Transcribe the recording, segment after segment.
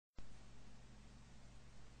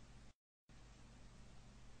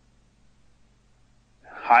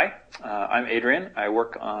Hi, I'm Adrian. I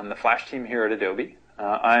work on the Flash team here at Adobe.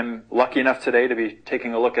 I'm lucky enough today to be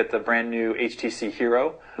taking a look at the brand new HTC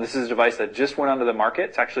Hero. This is a device that just went onto the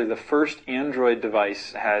market. It's actually the first Android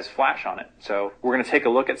device that has Flash on it. So we're going to take a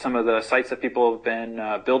look at some of the sites that people have been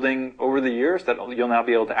building over the years that you'll now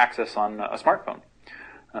be able to access on a smartphone.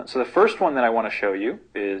 So the first one that I want to show you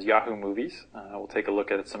is Yahoo Movies. We'll take a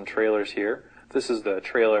look at some trailers here. This is the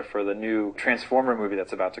trailer for the new Transformer movie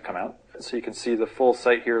that's about to come out. So you can see the full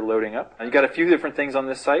site here loading up. You've got a few different things on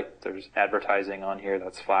this site. There's advertising on here,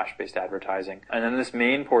 that's Flash-based advertising. And then this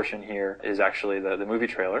main portion here is actually the movie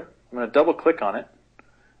trailer. I'm going to double click on it.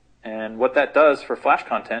 And what that does for Flash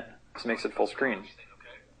content is makes it full screen.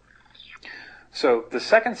 So the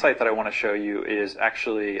second site that I want to show you is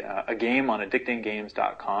actually a game on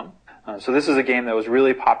addictinggames.com. So this is a game that was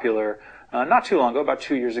really popular not too long ago, about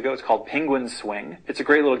 2 years ago. It's called Penguin Swing. It's a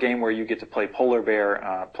great little game where you get to play polar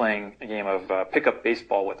bear playing a game of pickup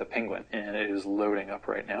baseball with a penguin. And it is loading up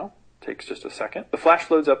right now. Takes just a second. The Flash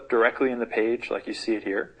loads up directly in the page like you see it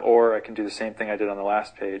here. Or I can do the same thing I did on the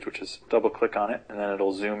last page, which is double click on it and then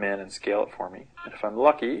it'll zoom in and scale it for me. And if I'm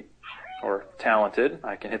lucky, or talented,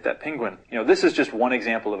 I can hit that penguin. You know, this is just one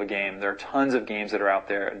example of a game. There are tons of games that are out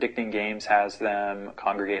there. Addicting Games has them,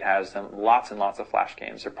 Congregate has them, lots and lots of Flash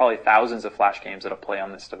games. There are probably thousands of Flash games that'll play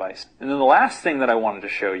on this device. And then the last thing that I wanted to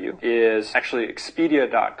show you is actually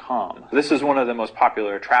Expedia.com. This is one of the most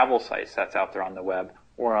popular travel sites that's out there on the web.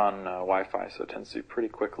 Or on Wi-Fi, so it tends to be pretty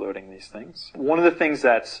quick loading these things. One of the things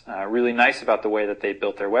that's really nice about the way that they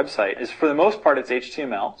built their website is, for the most part, it's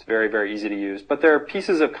HTML. It's very, very easy to use. But there are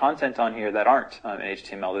pieces of content on here that aren't in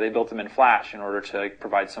HTML. They built them in Flash in order to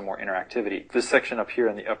provide some more interactivity. This section up here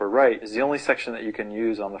in the upper right is the only section that you can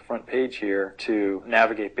use on the front page here to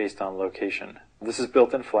navigate based on location. This is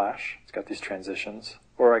built in Flash. It's got these transitions.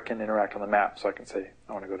 Or I can interact on the map, so I can say,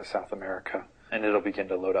 I want to go to South America. And it'll begin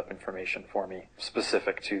to load up information for me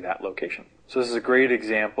specific to that location. So this is a great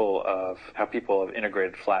example of how people have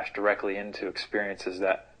integrated Flash directly into experiences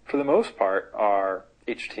that, for the most part, are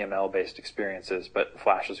HTML-based experiences, but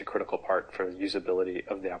Flash is a critical part for the usability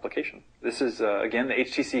of the application. This is, again, the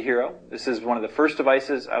HTC Hero. This is one of the first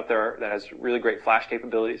devices out there that has really great Flash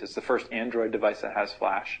capabilities. It's the first Android device that has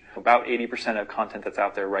Flash. About 80% of content that's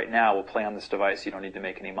out there right now will play on this device. You don't need to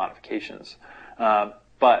make any modifications.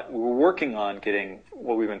 But we're working on getting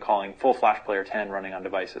what we've been calling full Flash Player 10 running on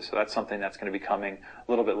devices. So that's something that's going to be coming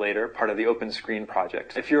a little bit later, part of the Open Screen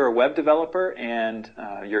project. If you're a web developer and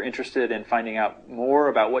you're interested in finding out more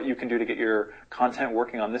about what you can do to get your content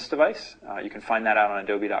working on this device, you can find that out on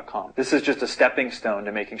adobe.com. This is just a stepping stone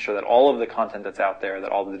to making sure that all of the content that's out there,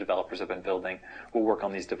 that all of the developers have been building, will work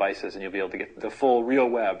on these devices, and you'll be able to get the full real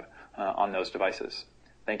web on those devices.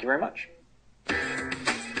 Thank you very much.